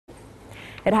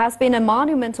It has been a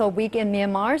monumental week in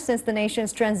Myanmar since the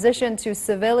nation's transition to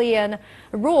civilian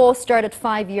rule started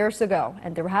 5 years ago.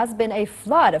 And there has been a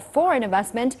flood of foreign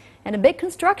investment and a big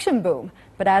construction boom.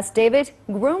 But as David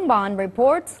Grumban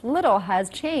reports, little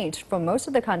has changed for most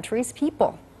of the country's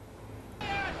people.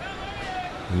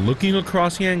 Looking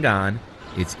across Yangon,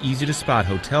 it's easy to spot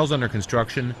hotels under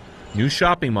construction, new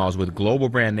shopping malls with global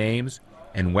brand names,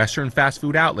 and Western fast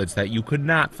food outlets that you could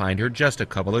not find here just a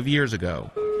couple of years ago.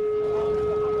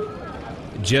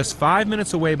 Just 5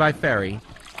 minutes away by ferry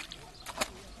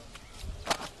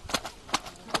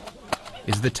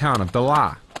is the town of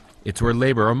Dala. It's where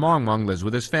laborer Mong lives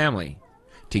with his family.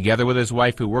 Together with his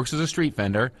wife, who works as a street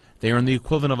vendor, they earn the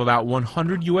equivalent of about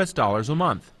 $100 a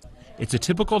month. It's a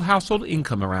typical household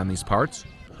income around these parts.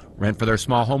 Rent for their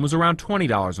small home is around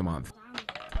 $20 a month.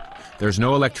 There's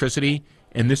no electricity,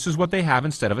 and this is what they have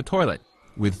instead of a toilet.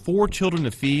 With 4 children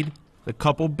to feed, the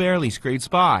couple barely scrapes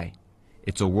by.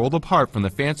 It's a world apart from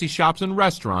the fancy shops and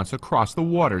restaurants across the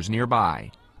waters nearby.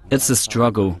 It's a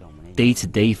struggle, day to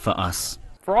day for us.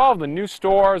 For all of the new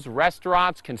stores,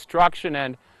 restaurants, construction,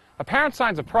 and apparent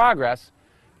signs of progress,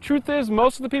 truth is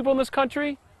most of the people in this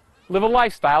country live a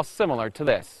lifestyle similar to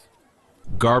this.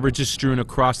 Garbage is strewn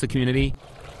across the community,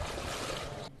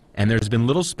 and there's been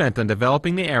little spent on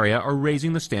developing the area or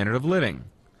raising the standard of living.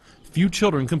 Few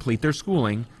children complete their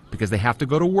schooling because they have to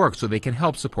go to work so they can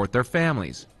help support their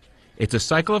families. It's a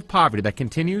cycle of poverty that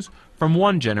continues from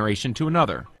one generation to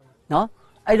another. No,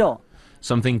 I don't.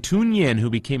 Something Tun Yin,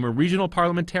 who became a regional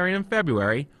parliamentarian in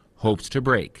February, hopes to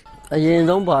break. We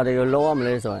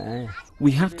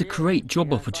have to create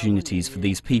job opportunities for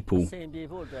these people.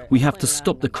 We have to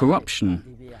stop the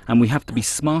corruption, and we have to be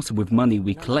smarter with money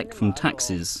we collect from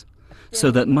taxes, so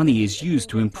that money is used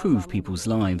to improve people's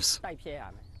lives.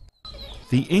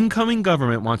 The incoming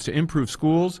government wants to improve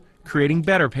schools, creating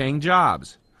better paying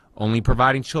jobs. Only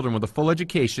providing children with a full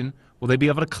education will they be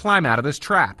able to climb out of this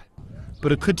trap.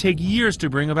 But it could take years to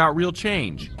bring about real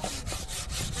change.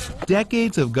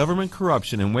 Decades of government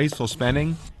corruption and wasteful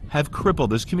spending have crippled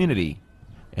this community,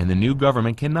 and the new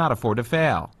government cannot afford to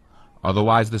fail.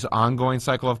 Otherwise, this ongoing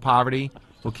cycle of poverty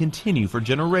will continue for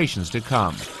generations to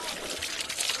come.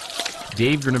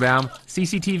 Dave Grunenbaum,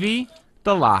 CCTV,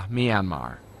 Dala,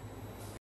 Myanmar.